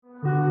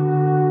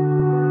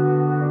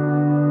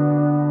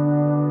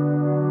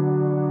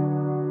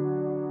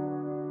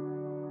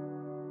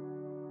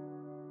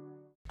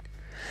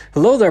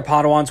Hello there,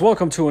 Padawans.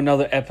 Welcome to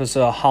another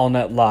episode of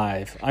HoloNet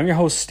Live. I'm your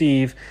host,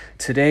 Steve.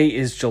 Today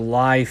is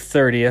July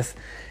 30th,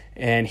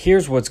 and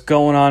here's what's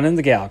going on in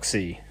the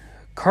galaxy.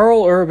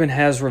 Carl Urban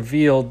has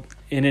revealed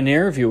in an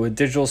interview with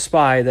Digital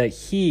Spy that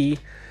he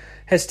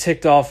has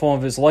ticked off one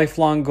of his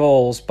lifelong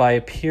goals by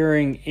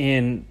appearing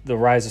in The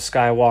Rise of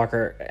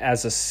Skywalker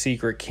as a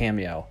secret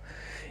cameo.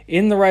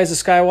 In The Rise of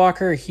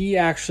Skywalker, he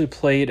actually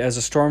played as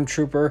a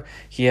stormtrooper.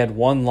 He had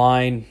one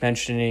line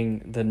mentioning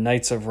the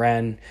Knights of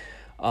Ren,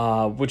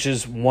 which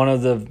is one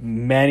of the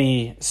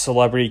many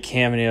celebrity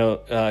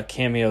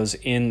cameos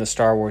in the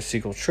Star Wars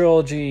sequel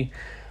trilogy.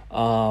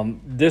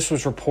 This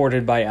was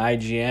reported by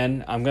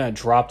IGN. I'm going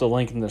to drop the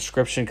link in the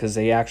description because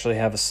they actually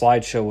have a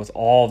slideshow with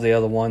all of the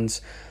other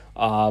ones.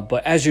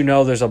 But as you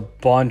know, there's a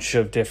bunch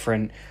of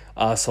different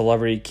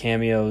celebrity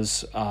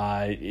cameos.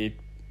 I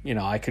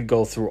could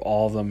go through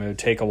all of them. It would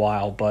take a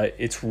while, but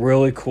it's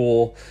really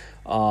cool.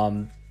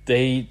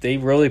 They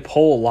really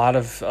pull a lot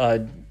of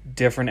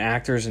different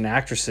actors and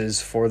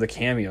actresses for the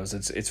cameos.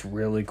 It's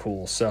really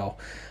cool. So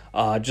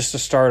just to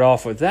start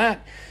off with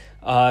that.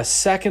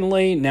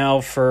 Secondly, now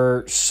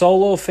for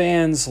Solo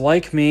fans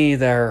like me,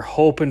 they're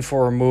hoping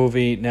for a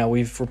movie. Now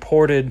we've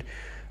reported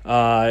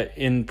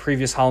in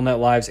previous HoloNet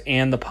Lives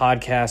and the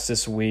podcast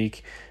this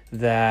week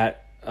that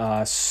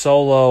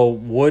Solo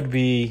would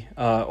be,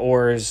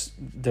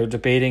 they're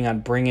debating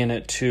on bringing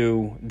it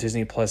to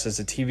Disney Plus as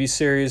a TV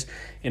series.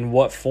 In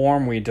what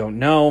form, we don't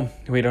know.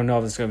 We don't know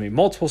if it's going to be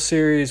multiple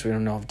series. We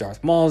don't know if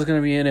Darth Maul is going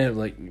to be in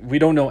it. We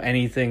don't know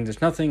anything.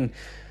 There's nothing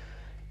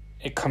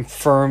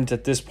confirmed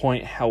at this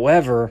point.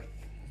 However,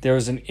 there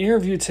was an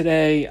interview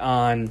today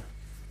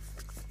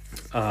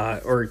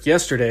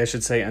yesterday, I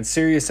should say, on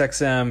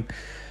SiriusXM,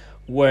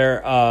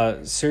 where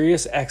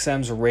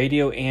SiriusXM's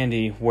Radio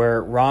Andy,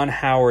 where Ron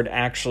Howard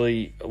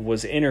actually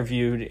was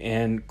interviewed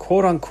and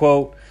quote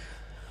unquote,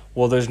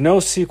 well, there's no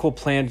sequel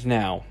planned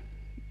now.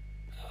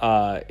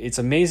 It's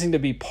amazing to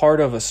be part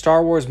of a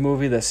Star Wars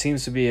movie that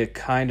seems to be a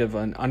kind of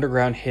an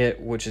underground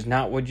hit, which is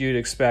not what you'd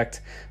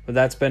expect, but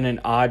that's been an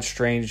odd,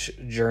 strange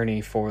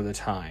journey for the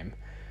time.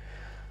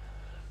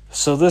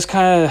 So this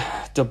kind of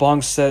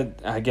debunks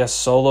that I guess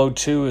Solo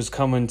 2 is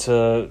going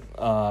to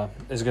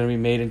be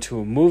made into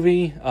a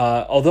movie.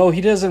 Although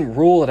he doesn't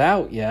rule it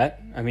out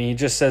yet. I mean, he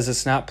just says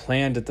it's not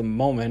planned at the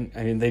moment.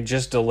 I mean, they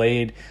just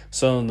delayed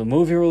some of the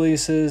movie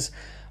releases.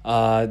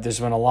 There's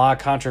been a lot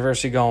of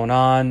controversy going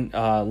on,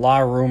 a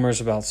lot of rumors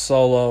about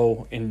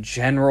Solo in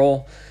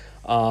general.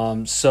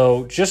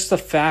 So just the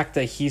fact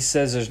that he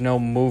says there's no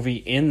movie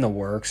in the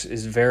works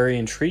is very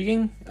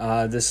intriguing.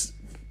 This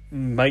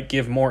might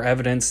give more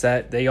evidence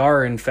that they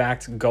are in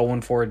fact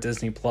going for a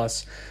Disney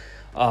Plus,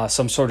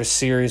 some sort of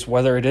series,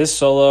 whether it is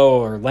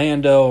Solo or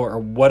Lando or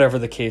whatever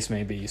the case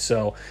may be.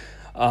 So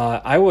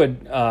I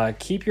would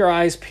keep your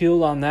eyes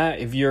peeled on that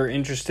if you're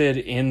interested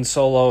in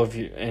Solo,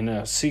 in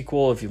a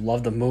sequel, if you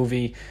love the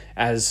movie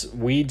as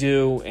we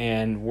do,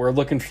 and we're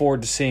looking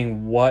forward to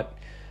seeing what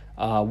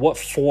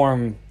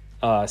form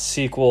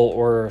sequel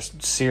or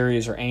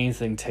series or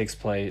anything takes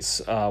place,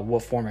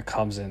 what form it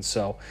comes in.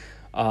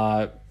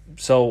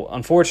 So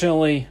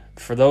unfortunately,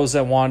 for those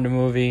that wanted a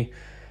movie,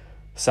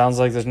 sounds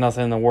like there's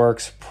nothing in the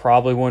works.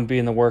 Probably wouldn't be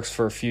in the works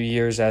for a few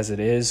years as it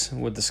is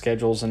with the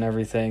schedules and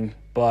everything.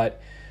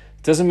 But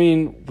it doesn't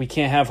mean we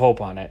can't have hope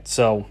on it.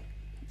 So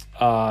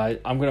I'm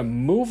going to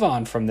move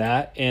on from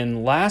that.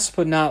 And last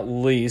but not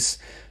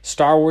least,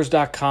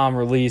 StarWars.com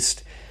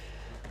released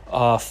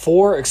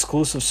 4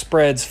 exclusive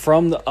spreads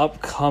from the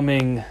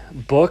upcoming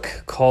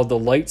book called The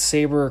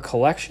Lightsaber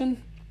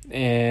Collection.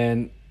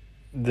 And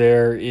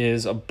there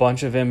is a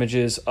bunch of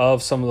images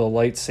of some of the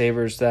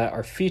lightsabers that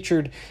are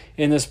featured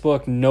in this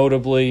book,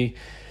 notably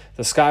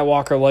the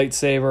Skywalker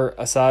lightsaber,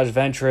 Asajj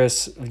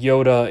Ventress,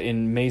 Yoda,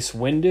 and Mace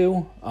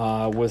Windu,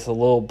 with the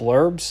little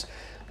blurbs.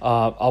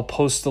 I'll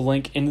post the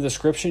link in the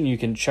description. You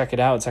can check it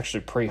out. It's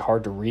actually pretty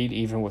hard to read,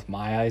 even with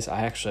my eyes.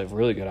 I actually have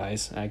really good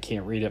eyes. I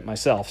can't read it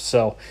myself.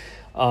 So,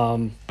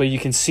 but you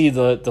can see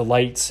the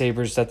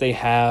lightsabers that they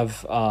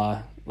have,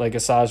 like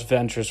Asajj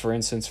Ventress, for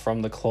instance,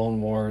 from the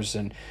Clone Wars,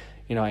 and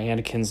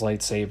Anakin's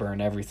lightsaber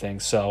and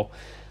everything. So,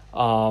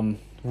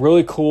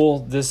 really cool.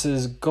 This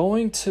is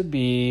going to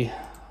be,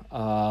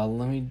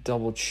 let me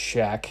double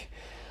check.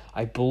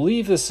 I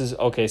believe this is,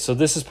 okay, so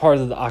this is part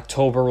of the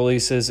October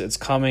releases. It's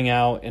coming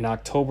out on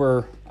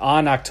October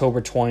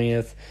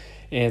 20th,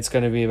 and it's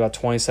going to be about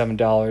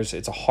 $27.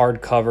 It's a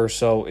hardcover,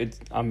 so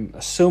I'm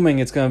assuming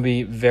it's going to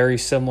be very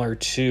similar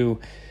to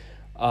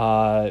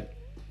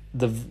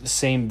the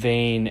same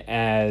vein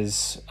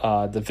as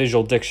the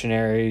visual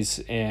dictionaries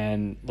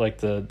and like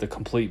the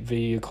complete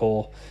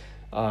vehicle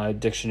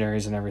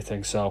dictionaries and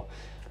everything. So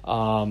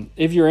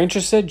if you're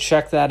interested,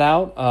 check that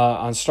out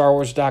on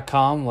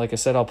StarWars.com. Like I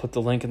said, I'll put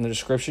the link in the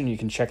description. You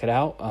can check it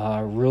out.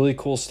 Really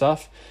cool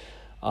stuff.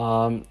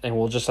 And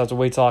we'll just have to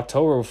wait till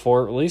October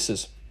before it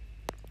releases.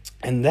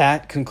 And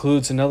that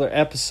concludes another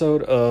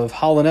episode of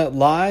HoloNet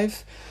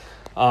Live.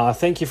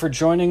 Thank you for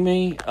joining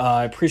me.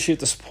 I appreciate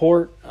the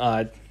support.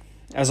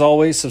 As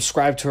always,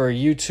 subscribe to our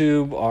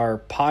YouTube, our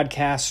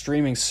podcast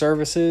streaming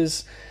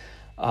services.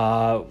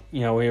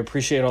 We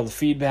appreciate all the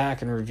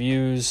feedback and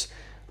reviews.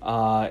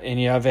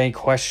 And you have any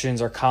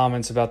questions or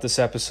comments about this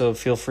episode,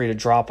 feel free to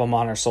drop them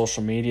on our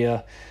social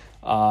media,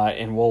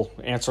 and we'll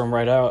answer them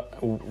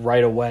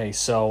right away.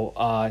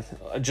 So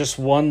just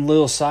one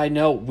little side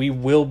note, we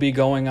will be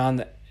going on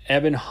the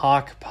Eben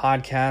Hawk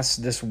podcast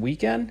this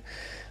weekend,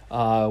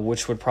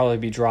 which would probably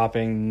be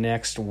dropping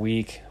next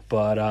week.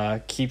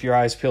 But keep your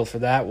eyes peeled for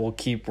that. We'll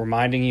keep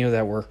reminding you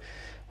that we're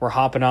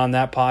hopping on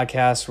that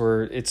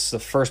podcast. It's the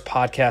first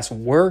podcast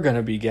we're going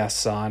to be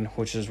guests on,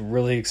 which is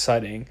really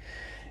exciting.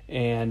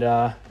 And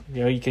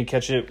you can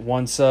catch it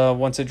once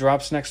it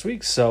drops next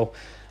week. So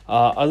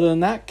other than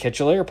that, catch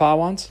you later,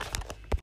 Pawans.